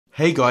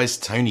Hey guys,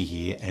 Tony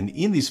here, and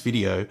in this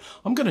video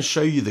I'm going to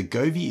show you the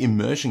Govee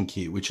Immersion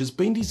kit, which has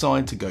been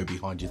designed to go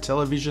behind your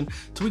television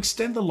to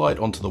extend the light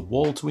onto the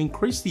wall to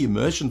increase the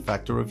immersion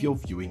factor of your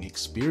viewing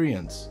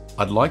experience.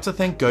 I'd like to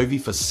thank Govee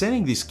for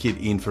sending this kit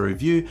in for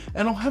review,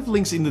 and I'll have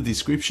links in the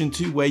description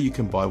to where you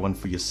can buy one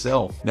for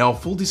yourself. Now, a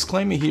full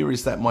disclaimer here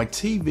is that my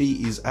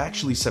TV is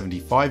actually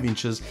 75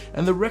 inches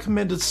and the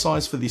recommended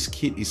size for this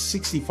kit is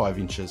 65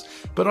 inches,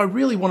 but I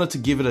really wanted to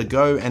give it a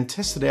go and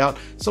test it out,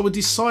 so I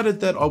decided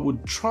that I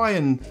would try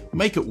and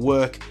make it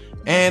work.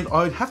 And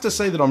I'd have to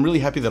say that I'm really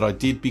happy that I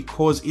did,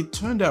 because it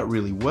turned out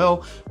really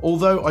well,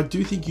 although I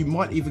do think you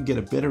might even get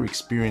a better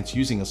experience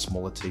using a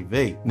smaller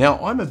TV. Now,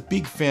 I'm a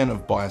big fan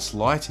of bias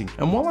lighting,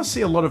 and while I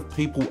see a lot of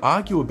people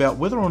argue about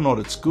whether or not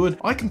it's good,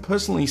 I can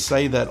personally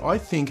say that I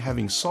think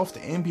having soft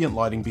ambient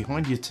lighting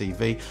behind your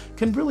TV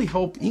can really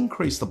help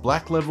increase the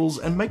black levels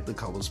and make the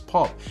colors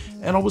pop.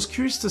 And I was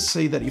curious to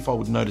see that if I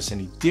would notice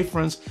any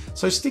difference,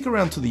 so stick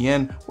around to the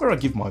end where I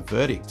give my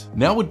verdict.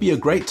 Now would be a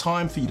great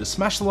time for you to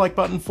smash the like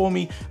button for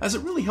me, as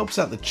it really helps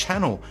out the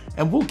channel,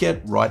 and we'll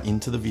get right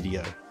into the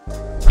video.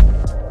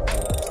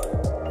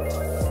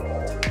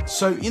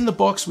 So in the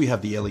box we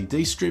have the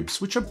LED strips,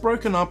 which are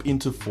broken up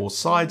into 4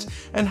 sides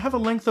and have a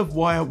length of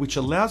wire which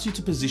allows you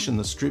to position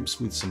the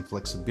strips with some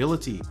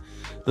flexibility.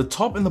 The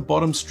top and the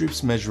bottom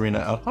strips measure in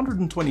at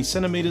 120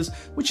 centimeters,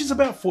 which is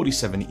about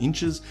 47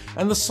 inches,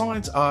 and the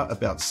sides are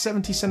about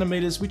 70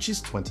 centimeters, which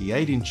is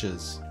 28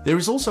 inches. There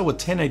is also a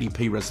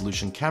 1080p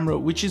resolution camera,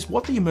 which is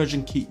what the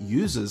immersion kit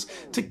uses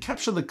to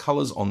capture the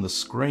colors on the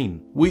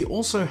screen. We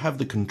also have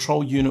the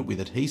control unit with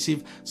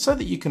adhesive so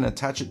that you can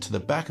attach it to the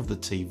back of the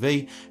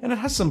TV, and it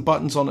has some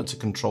buttons on it to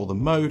control the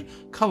mode,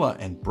 color,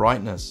 and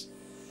brightness.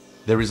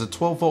 There is a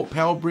 12-volt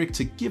power brick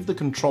to give the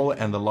controller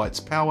and the lights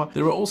power.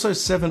 There are also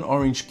 7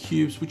 orange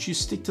cubes which you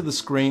stick to the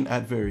screen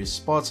at various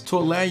spots to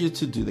allow you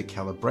to do the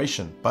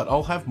calibration, but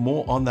I'll have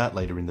more on that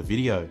later in the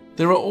video.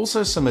 There are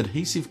also some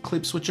adhesive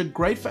clips which are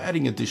great for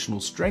adding additional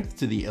strength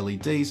to the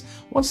LEDs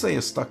once they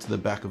are stuck to the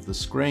back of the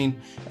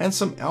screen, and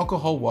some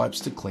alcohol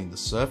wipes to clean the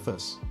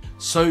surface.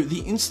 So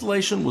the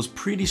installation was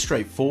pretty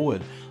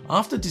straightforward.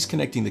 After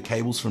disconnecting the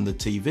cables from the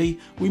TV,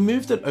 we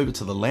moved it over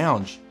to the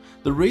lounge.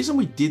 The reason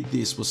we did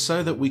this was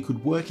so that we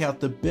could work out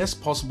the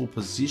best possible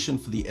position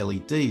for the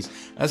LEDs,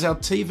 as our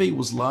TV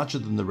was larger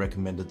than the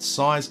recommended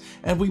size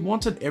and we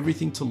wanted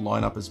everything to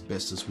line up as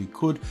best as we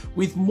could,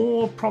 with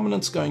more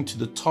prominence going to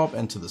the top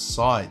and to the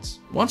sides.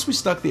 Once we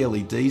stuck the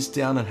LEDs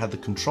down and had the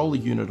controller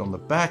unit on the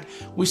back,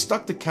 we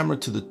stuck the camera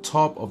to the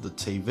top of the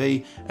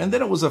TV, and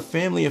then it was a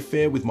family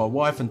affair with my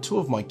wife and 2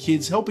 of my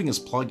kids helping us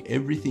plug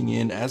everything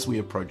in as we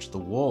approached the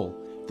wall.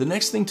 The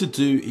next thing to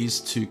do is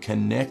to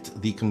connect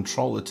the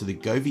controller to the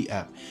Govee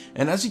app,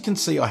 and as you can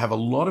see, I have a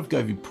lot of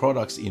Govee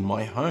products in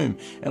my home,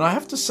 and I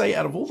have to say,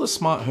 out of all the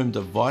smart home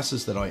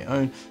devices that I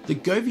own, the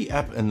Govee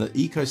app and the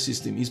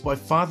ecosystem is by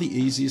far the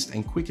easiest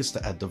and quickest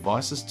to add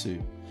devices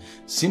to.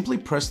 Simply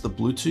press the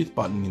Bluetooth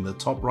button in the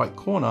top right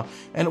corner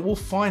and it will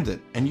find it,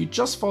 and you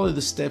just follow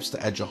the steps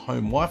to add your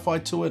home Wi-Fi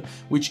to it,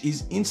 which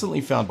is instantly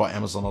found by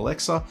Amazon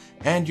Alexa,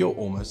 and you're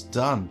almost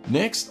done.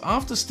 Next,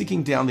 after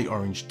sticking down the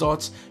orange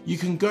dots, you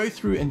can go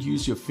through and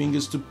use your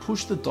fingers to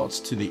push the dots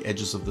to the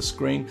edges of the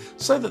screen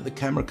so that the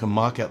camera can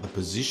mark out the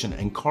position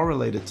and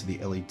correlate it to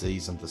the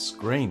LEDs and the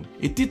screen.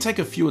 It did take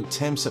a few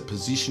attempts at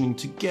positioning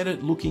to get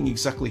it looking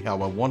exactly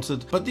how I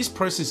wanted, but this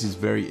process is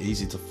very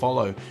easy to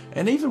follow,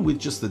 and even with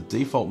just the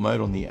default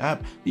mode on the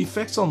app, the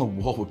effects on the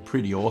wall were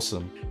pretty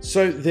awesome.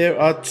 So there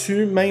are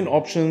 2 main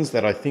options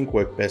that I think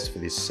work best for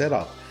this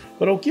setup,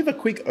 but I'll give a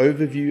quick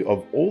overview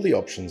of all the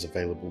options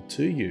available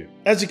to you.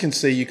 As you can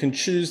see, you can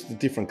choose the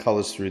different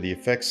colors through the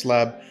effects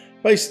lab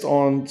based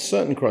on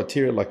certain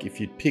criteria, like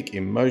if you pick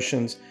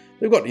emotions,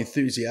 they've got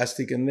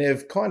enthusiastic, and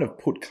they've kind of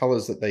put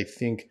colors that they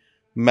think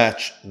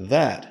match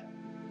that.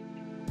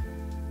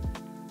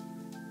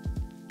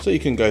 So you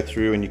can go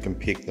through and you can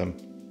pick them.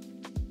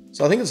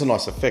 So I think it's a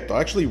nice effect.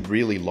 I actually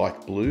really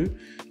like blue.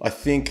 I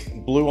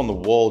think blue on the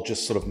wall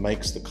just sort of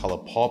makes the color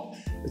pop.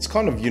 It's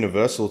kind of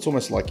universal. It's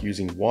almost like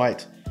using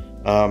white.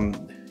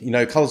 You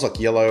know, colors like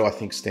yellow I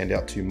think stand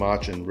out too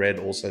much, and red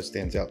also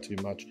stands out too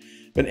much.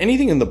 But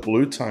anything in the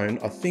blue tone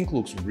I think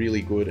looks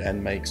really good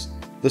and makes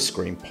the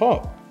screen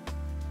pop.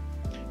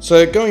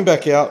 So going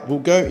back out, we'll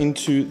go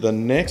into the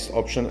next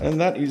option, and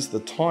that is the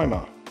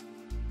timer.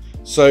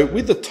 So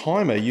with the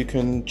timer, you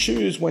can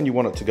choose when you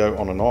want it to go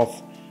on and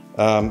off.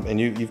 And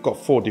you've got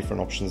 4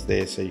 different options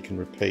there, so you can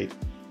repeat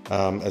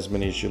as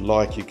many as you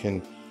like. You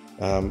can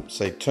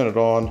say turn it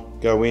on,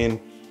 go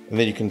in, and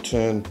then you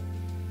can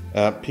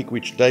pick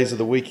which days of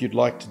the week you'd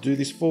like to do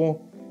this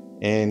for,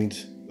 and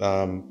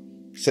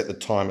set the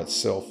time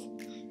itself.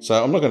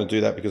 So I'm not going to do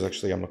that because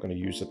actually I'm not going to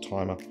use a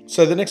timer.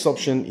 So the next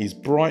option is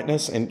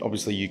brightness, and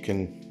obviously you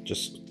can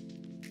just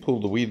pull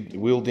the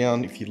wheel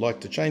down if you'd like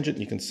to change it.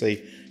 You can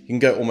see you can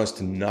go almost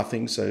to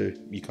nothing, so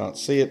you can't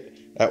see it,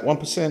 at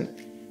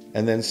 1%.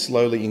 And then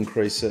slowly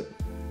increase it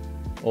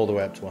all the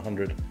way up to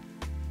 100.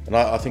 And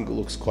I think it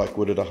looks quite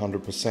good at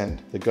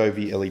 100%. The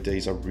Govee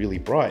LEDs are really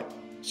bright.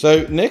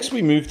 So next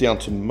we move down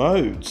to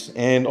modes,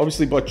 and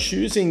obviously by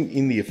choosing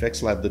in the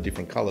effects lab the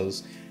different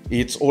colors,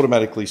 it's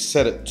automatically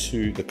set it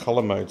to the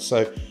color mode.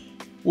 So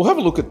we'll have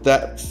a look at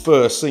that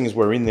first, seeing as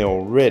we're in there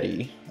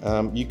already.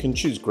 You can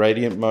choose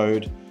gradient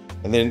mode,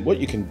 and then what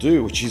you can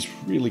do, which is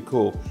really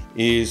cool,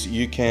 is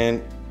you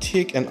can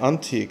tick and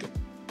untick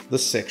the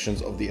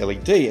sections of the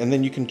LED, and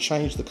then you can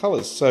change the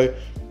colors. So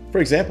for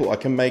example, I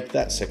can make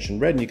that section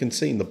red, and you can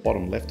see in the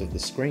bottom left of the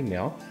screen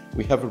now,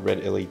 we have a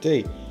red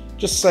LED.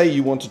 Just say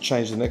you want to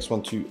change the next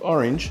one to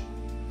orange,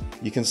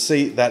 you can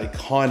see that it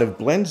kind of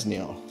blends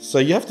now. So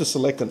you have to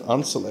select and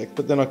unselect,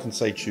 but then I can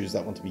say choose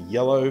that one to be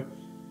yellow,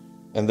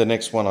 and the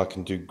next one I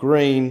can do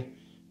green,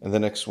 and the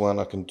next one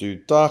I can do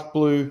dark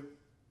blue,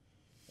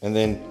 and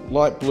then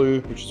light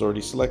blue, which is already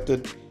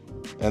selected,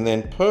 and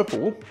then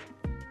purple,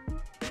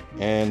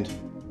 and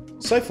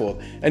so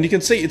forth. And you can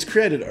see it's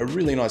created a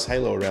really nice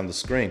halo around the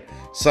screen.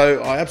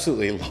 So I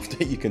absolutely love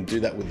that you can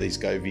do that with these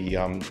Govee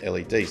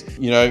LEDs.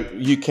 You know,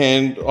 you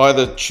can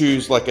either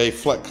choose like a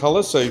flat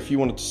color. So if you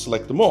wanted to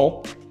select them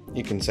all,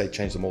 you can say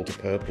change them all to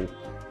purple.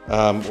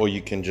 Or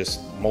you can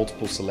just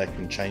multiple select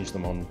and change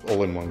them on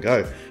all in one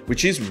go,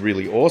 which is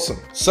really awesome.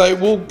 So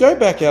we'll go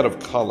back out of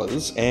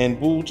colors,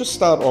 and we'll just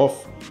start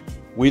off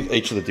with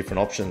each of the different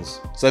options.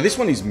 So this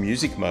one is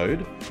music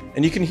mode,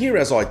 and you can hear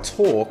as I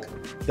talk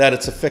that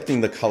it's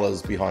affecting the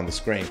colors behind the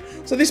screen.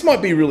 So this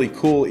might be really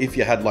cool if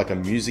you had like a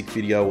music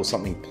video or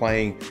something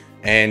playing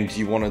and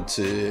you wanted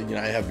to, you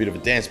know, have a bit of a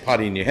dance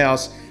party in your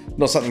house.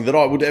 Not something that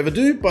I would ever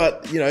do,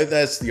 but you know,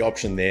 that's the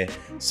option there.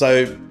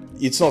 So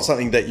it's not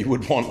something that you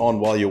would want on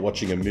while you're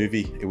watching a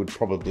movie. It would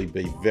probably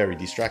be very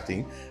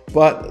distracting,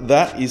 but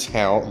that is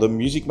how the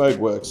music mode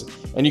works.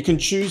 And you can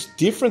choose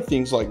different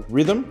things like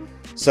rhythm.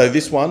 So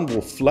this one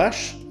will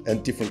flash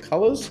and different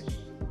colors.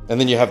 And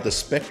then you have the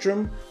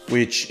spectrum,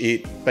 which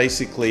it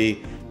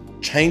basically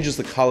changes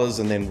the colors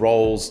and then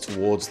rolls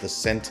towards the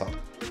center.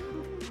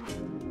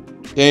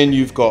 Then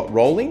you've got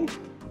rolling,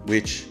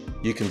 which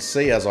you can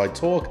see as I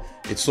talk,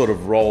 it sort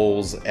of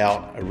rolls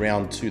out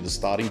around to the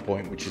starting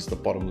point, which is the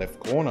bottom left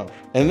corner.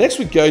 And next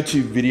we go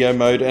to video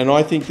mode. And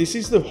I think this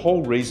is the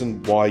whole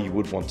reason why you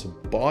would want to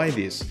buy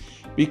this,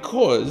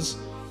 because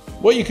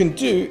what you can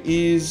do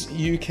is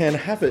you can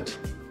have it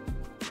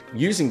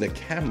using the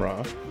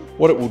camera.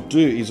 What it will do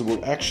is it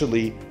will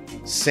actually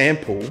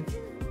sample,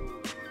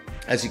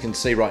 as you can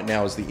see right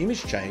now as the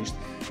image changed,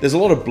 there's a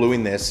lot of blue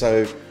in there.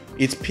 So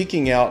it's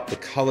picking out the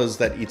colors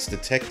that it's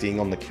detecting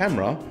on the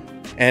camera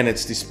and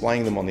it's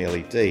displaying them on the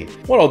LED.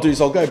 What I'll do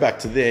is I'll go back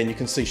to there, and you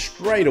can see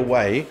straight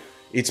away,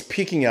 it's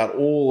picking out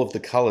all of the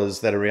colors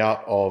that are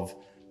out of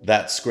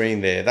that screen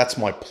there. That's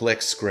my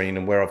Plex screen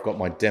and where I've got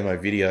my demo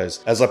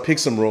videos, as I picked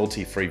some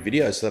royalty-free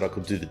videos so that I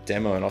could do the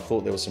demo, and I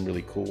thought there were some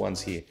really cool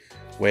ones here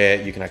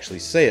where you can actually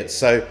see it.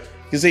 So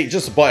you can see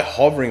just by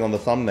hovering on the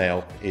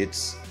thumbnail,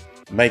 it's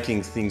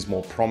making things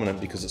more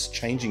prominent because it's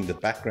changing the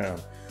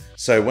background.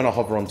 So when I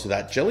hover onto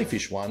that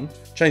jellyfish one,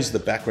 changes the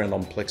background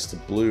on Plex to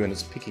blue, and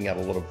it's picking out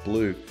a lot of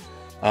blue.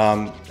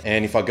 And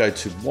if I go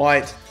to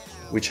white,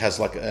 which has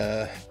like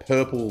a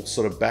purple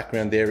sort of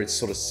background there, it's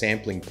sort of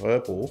sampling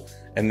purple,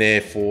 and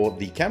therefore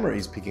the camera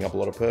is picking up a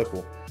lot of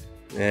purple.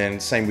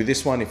 And same with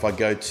this one, if I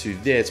go to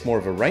there, it's more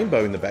of a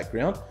rainbow in the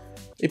background,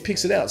 it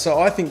picks it out. So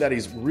I think that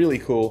is really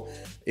cool.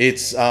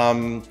 It's,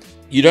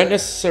 you don't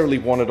necessarily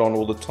want it on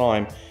all the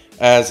time,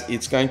 as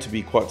it's going to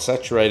be quite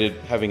saturated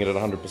having it at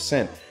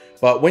 100%.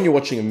 But when you're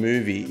watching a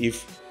movie,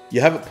 if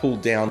you have it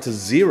pulled down to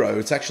 0,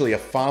 it's actually a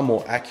far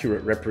more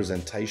accurate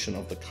representation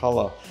of the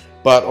color.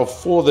 But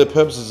for the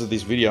purposes of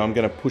this video, I'm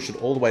going to push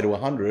it all the way to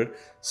 100,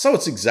 so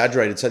it's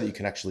exaggerated so that you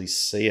can actually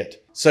see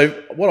it. So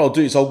what I'll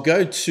do is I'll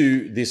go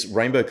to this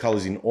rainbow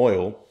colors in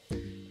oil,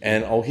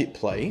 and I'll hit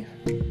play.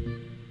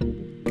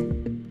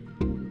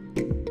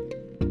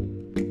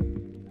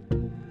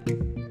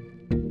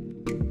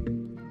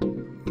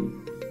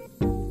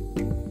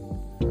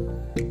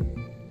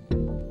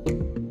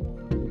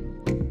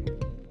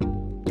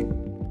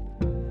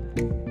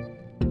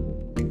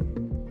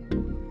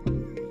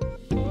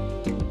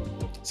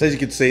 So as you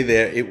can see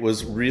there, it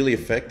was really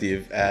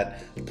effective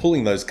at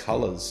pulling those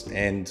colors,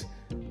 and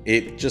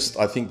it just,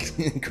 I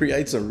think,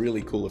 creates a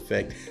really cool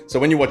effect. So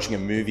when you're watching a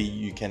movie,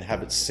 you can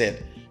have it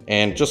set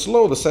and just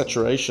lower the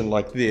saturation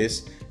like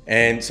this,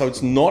 and so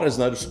it's not as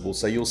noticeable.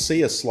 So you'll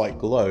see a slight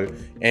glow,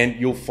 and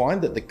you'll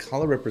find that the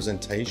color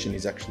representation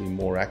is actually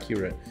more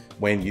accurate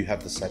when you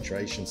have the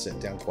saturation set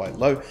down quite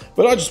low.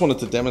 But I just wanted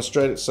to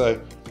demonstrate it, so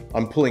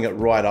I'm pulling it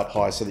right up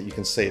high so that you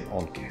can see it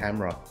on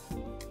camera.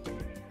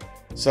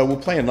 So we'll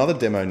play another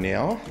demo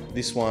now.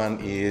 This one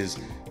is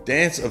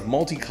Dance of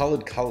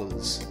Multicolored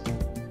Colors.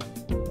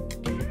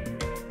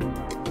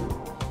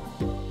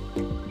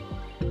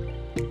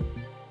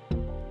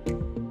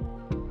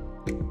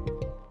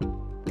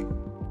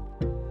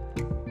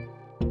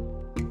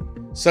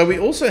 So we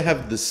also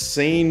have the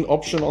scene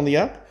option on the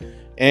app.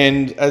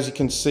 And as you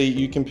can see,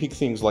 you can pick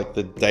things like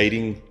the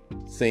dating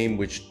theme,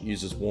 which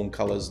uses warm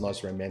colors,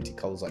 nice romantic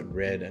colors like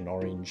red and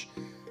orange,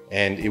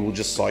 and it will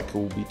just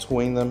cycle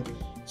between them.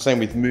 Same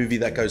with movie,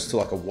 that goes to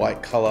like a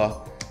white color.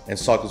 and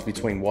cycles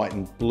between white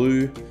and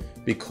blue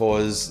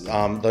because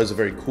those are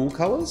very cool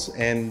colors,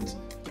 and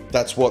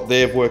that's what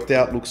they've worked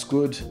out looks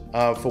good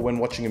for when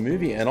watching a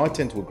movie. And I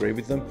tend to agree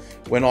with them.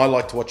 When I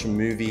like to watch a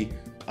movie,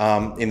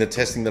 in the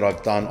testing that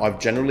I've done, I've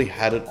generally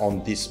had it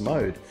on this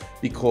mode,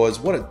 because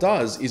what it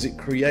does is it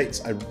creates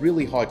a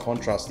really high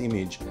contrast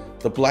image.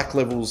 The black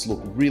levels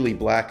look really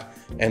black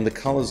and the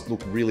colors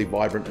look really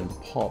vibrant and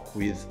pop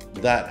with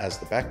that as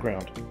the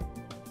background.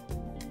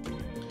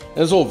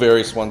 There's all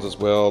various ones as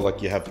well,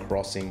 like you have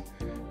crossing,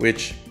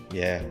 which,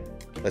 yeah,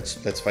 let's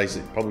face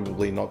it,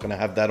 probably not going to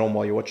have that on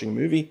while you're watching a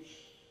movie.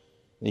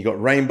 And you got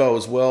rainbow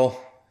as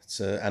well. It's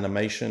an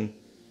animation.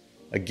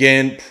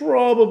 Again,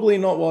 probably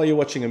not while you're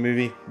watching a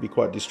movie. It'd be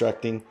quite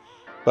distracting.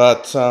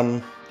 But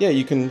yeah,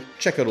 you can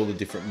check out all the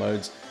different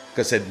modes. Like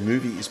I said,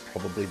 movie is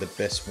probably the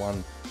best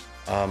one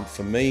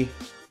for me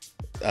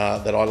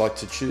that I like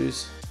to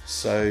choose.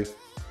 So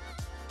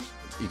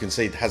you can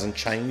see it hasn't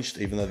changed,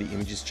 even though the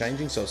image is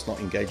changing, so it's not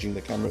engaging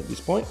the camera at this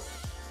point.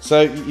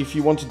 So if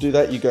you want to do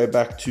that, you go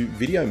back to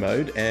video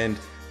mode and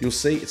you'll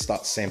see it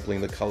starts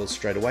sampling the colors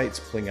straight away. It's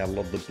pulling out a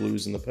lot of the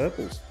blues and the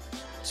purples.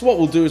 So what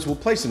we'll do is we'll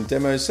play some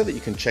demos so that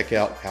you can check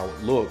out how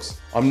it looks.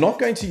 I'm not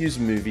going to use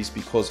movies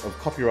because of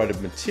copyrighted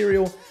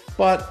material,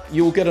 but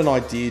you'll get an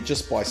idea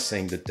just by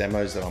seeing the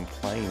demos that I'm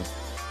playing.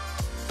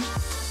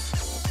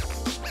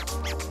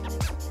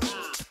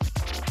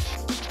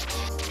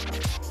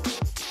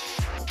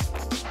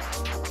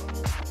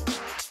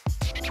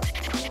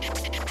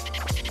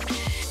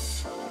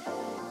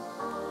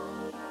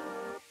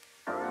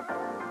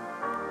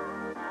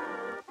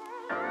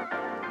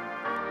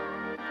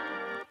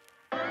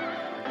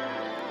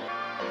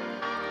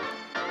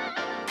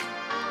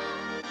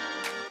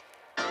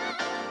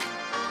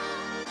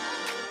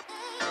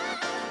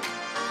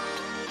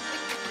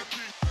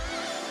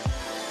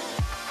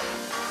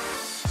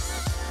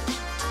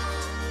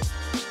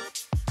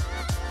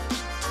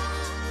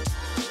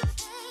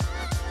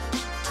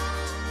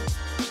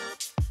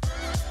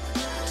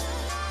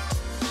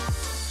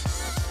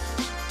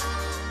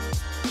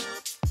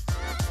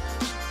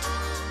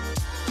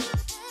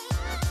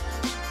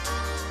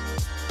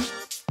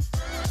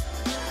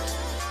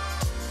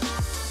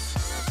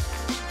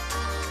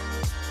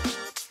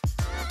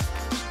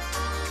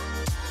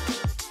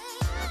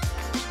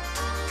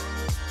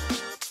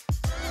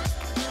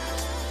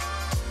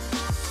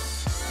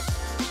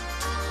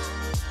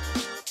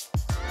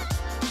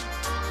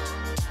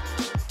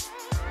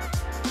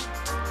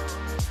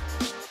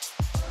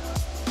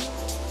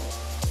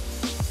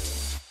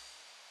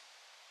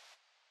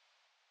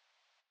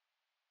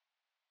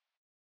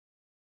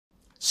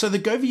 So the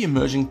Govee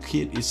Immersion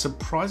kit is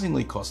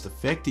surprisingly cost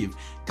effective,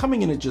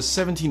 coming in at just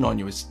 $79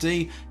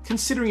 USD,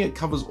 considering it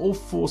covers all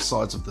 4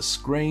 sides of the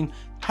screen,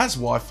 has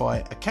Wi-Fi,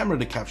 a camera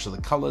to capture the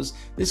colors.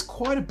 There's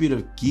quite a bit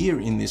of gear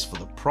in this for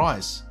the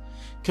price.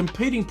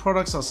 Competing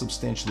products are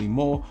substantially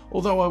more,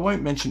 although I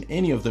won't mention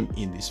any of them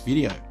in this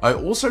video. I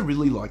also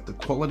really like the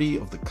quality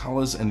of the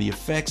colors and the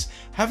effects.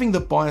 Having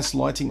the bias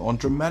lighting on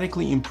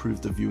dramatically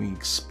improved the viewing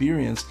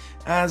experience,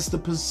 as the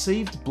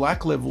perceived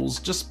black levels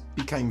just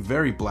became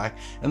very black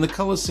and the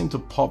colors seemed to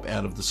pop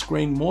out of the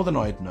screen more than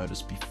I had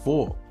noticed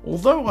before.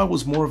 Although I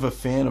was more of a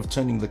fan of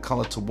turning the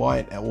color to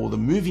white or the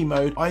movie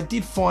mode, I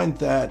did find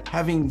that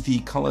having the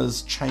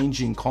colors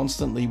changing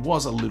constantly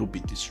was a little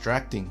bit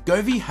distracting.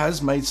 Govee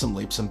has made some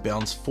leaps and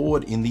bounds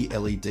forward in the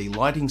LED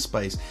lighting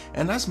space,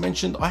 and as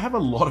mentioned, I have a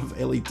lot of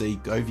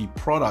LED Govee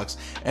products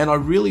and I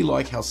really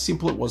like how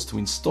simple it was to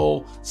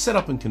install, set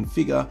up and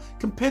configure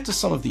compared to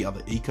some of the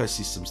other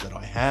ecosystems that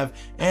I have,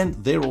 and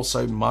they're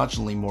also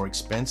marginally more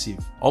expensive.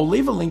 I'll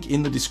leave a link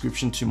in the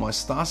description to my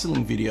star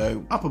sealing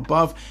video up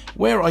above,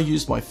 where I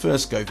used my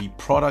first Govee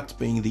product,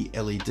 being the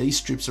LED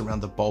strips around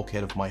the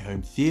bulkhead of my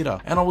home theater,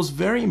 and I was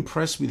very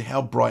impressed with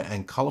how bright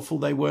and colorful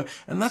they were,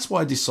 and that's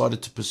why I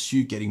decided to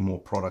pursue getting more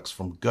products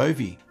from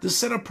Govee. The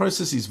setup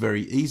process is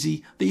very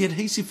easy, the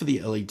adhesive for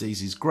the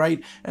LEDs is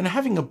great, and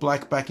having a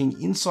black backing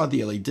inside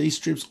the LED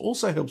strips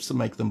also helps to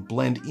make them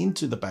blend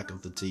into the back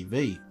of the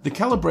TV. The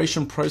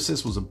calibration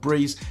process was a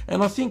breeze,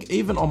 and I think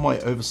even on my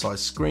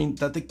oversized screen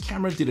that the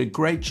camera did a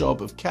great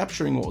job of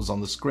capturing what was on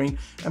the screen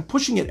and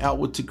pushing it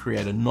outward to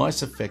create a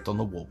nice effect on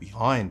the wall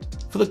behind.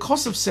 For the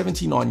cost of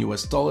 $79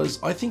 US,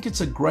 I think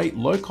it's a great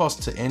low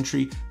cost to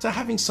entry to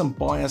having some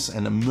bias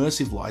and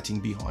immersive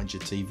lighting behind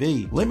your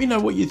TV. Let me know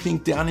what you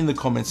think down in the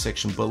comments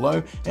section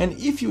below, and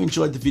if you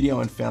enjoyed the video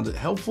and found it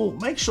helpful,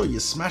 make sure you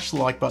smash the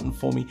like button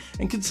for me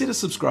and consider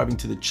subscribing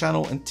to the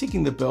channel and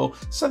ticking the bell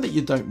so that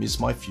you don't miss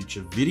my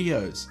future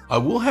videos. I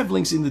will have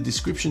links in the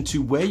description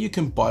to where you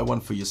can buy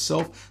one for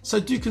yourself, so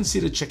do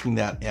consider checking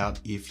that out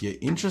if you're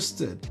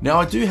interested. Now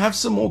I do have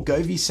some more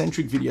Govee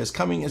centric videos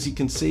coming. As you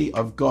can see,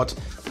 I've got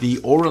the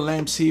Aura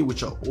lamps here,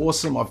 which are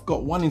awesome. I've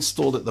got one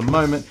installed at the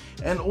moment,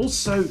 and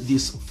also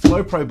this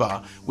Flow Pro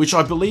bar, which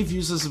I believe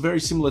uses a very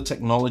similar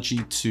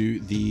technology to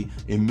the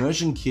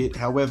immersion kit.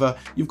 However,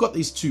 you've got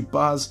these 2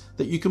 bars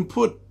that you can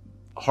put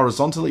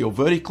horizontally or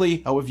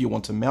vertically, however you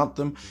want to mount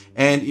them,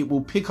 and it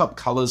will pick up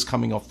colors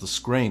coming off the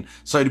screen.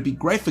 So it'd be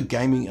great for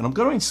gaming, and I'm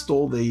going to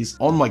install these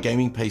on my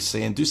gaming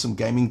PC and do some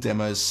gaming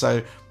demos.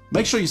 So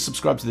make sure you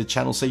subscribe to the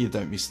channel so you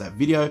don't miss that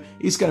video.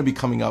 It's going to be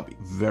coming up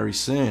very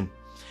soon.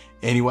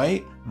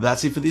 Anyway,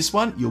 that's it for this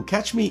one. You'll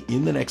catch me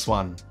in the next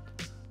one.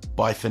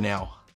 Bye for now.